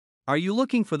Are you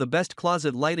looking for the best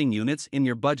closet lighting units in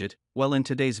your budget? Well, in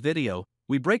today's video,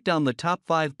 we break down the top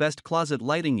 5 best closet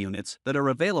lighting units that are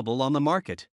available on the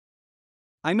market.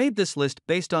 I made this list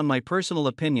based on my personal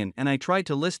opinion, and I tried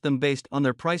to list them based on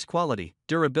their price, quality,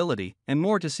 durability, and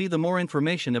more to see the more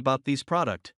information about these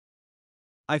products.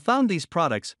 I found these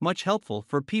products much helpful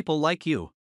for people like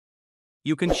you.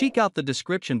 You can check out the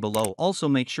description below. Also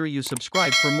make sure you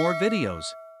subscribe for more videos.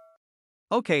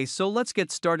 Okay, so let's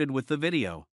get started with the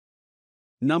video.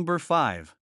 Number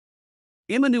 5.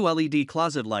 Imenou LED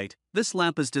Closet Light. This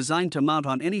lamp is designed to mount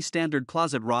on any standard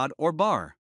closet rod or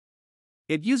bar.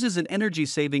 It uses an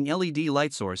energy-saving LED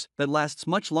light source that lasts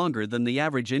much longer than the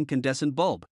average incandescent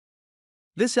bulb.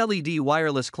 This LED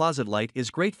wireless closet light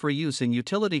is great for use in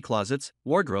utility closets,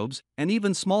 wardrobes, and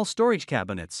even small storage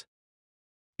cabinets.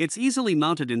 It's easily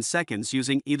mounted in seconds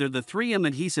using either the 3M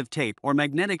adhesive tape or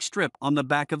magnetic strip on the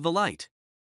back of the light.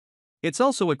 It's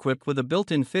also equipped with a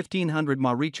built-in 1500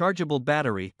 mAh rechargeable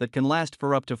battery that can last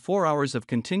for up to 4 hours of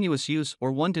continuous use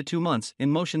or 1 to 2 months in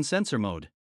motion sensor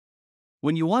mode.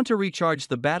 When you want to recharge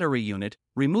the battery unit,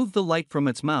 remove the light from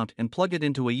its mount and plug it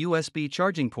into a USB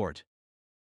charging port.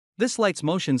 This light's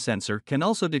motion sensor can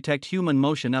also detect human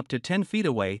motion up to 10 feet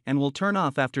away and will turn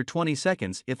off after 20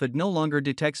 seconds if it no longer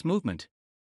detects movement.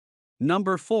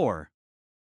 Number 4.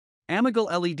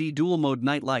 Amagle LED Dual Mode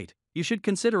Night Light. You should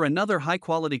consider another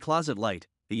high-quality closet light,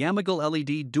 the Amagle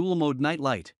LED Dual Mode Night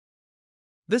Light.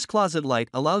 This closet light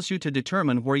allows you to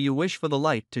determine where you wish for the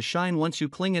light to shine once you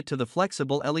cling it to the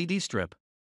flexible LED strip.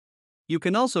 You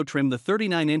can also trim the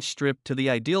 39-inch strip to the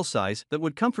ideal size that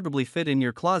would comfortably fit in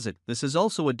your closet. This is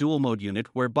also a dual mode unit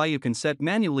whereby you can set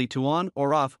manually to on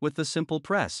or off with the simple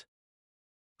press.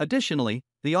 Additionally,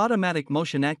 the automatic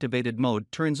motion activated mode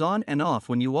turns on and off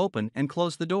when you open and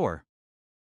close the door.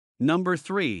 Number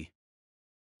 3.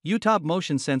 Youtob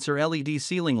Motion Sensor LED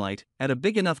Ceiling Light. At a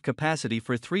big enough capacity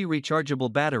for 3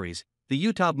 rechargeable batteries, the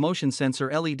Youtob Motion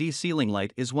Sensor LED Ceiling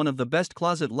Light is one of the best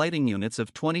closet lighting units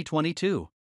of 2022.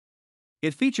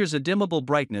 It features a dimmable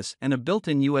brightness and a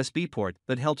built-in USB port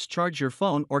that helps charge your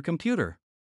phone or computer.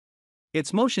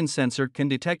 Its motion sensor can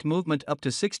detect movement up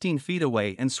to 16 feet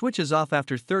away and switches off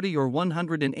after 30 or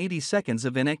 180 seconds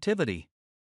of inactivity.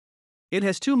 It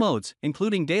has 2 modes,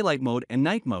 including daylight mode and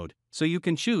night mode, so you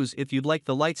can choose if you'd like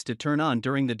the lights to turn on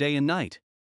during the day and night.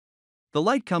 The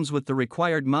light comes with the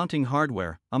required mounting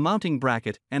hardware, a mounting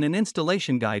bracket, and an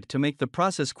installation guide to make the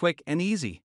process quick and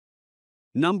easy.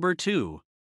 Number 2.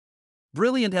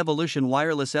 Brilliant Evolution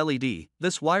Wireless LED.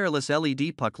 This wireless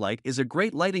LED puck light is a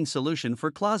great lighting solution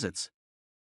for closets.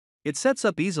 It sets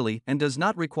up easily and does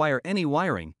not require any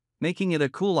wiring, making it a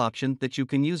cool option that you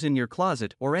can use in your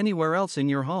closet or anywhere else in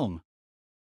your home.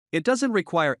 It doesn't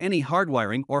require any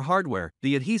hardwiring or hardware.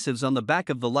 The adhesives on the back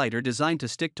of the light are designed to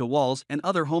stick to walls and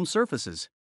other home surfaces.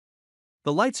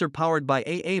 The lights are powered by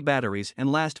AA batteries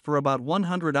and last for about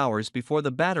 100 hours before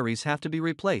the batteries have to be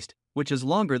replaced, which is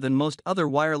longer than most other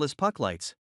wireless puck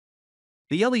lights.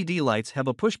 The LED lights have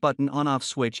a push-button on-off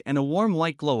switch and a warm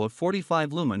white glow of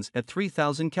 45 lumens at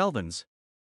 3000 kelvins.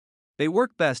 They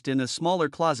work best in a smaller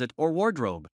closet or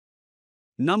wardrobe.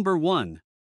 Number 1.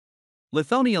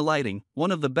 Lithonia Lighting.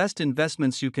 One of the best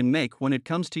investments you can make when it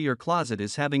comes to your closet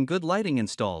is having good lighting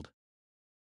installed.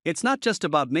 It's not just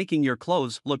about making your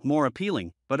clothes look more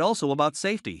appealing, but also about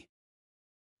safety.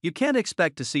 You can't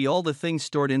expect to see all the things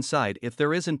stored inside if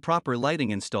there isn't proper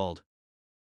lighting installed.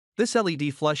 This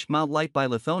LED flush mount light by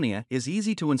Lithonia is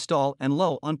easy to install and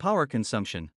low on power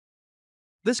consumption.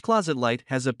 This closet light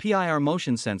has a PIR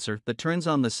motion sensor that turns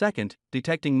on the second,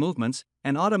 detecting movements,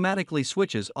 and automatically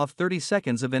switches off 30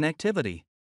 seconds of inactivity.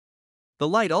 The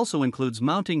light also includes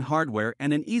mounting hardware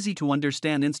and an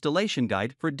easy-to-understand installation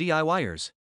guide for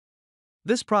DIYers.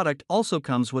 This product also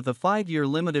comes with a 5-year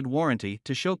limited warranty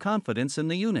to show confidence in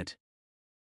the unit.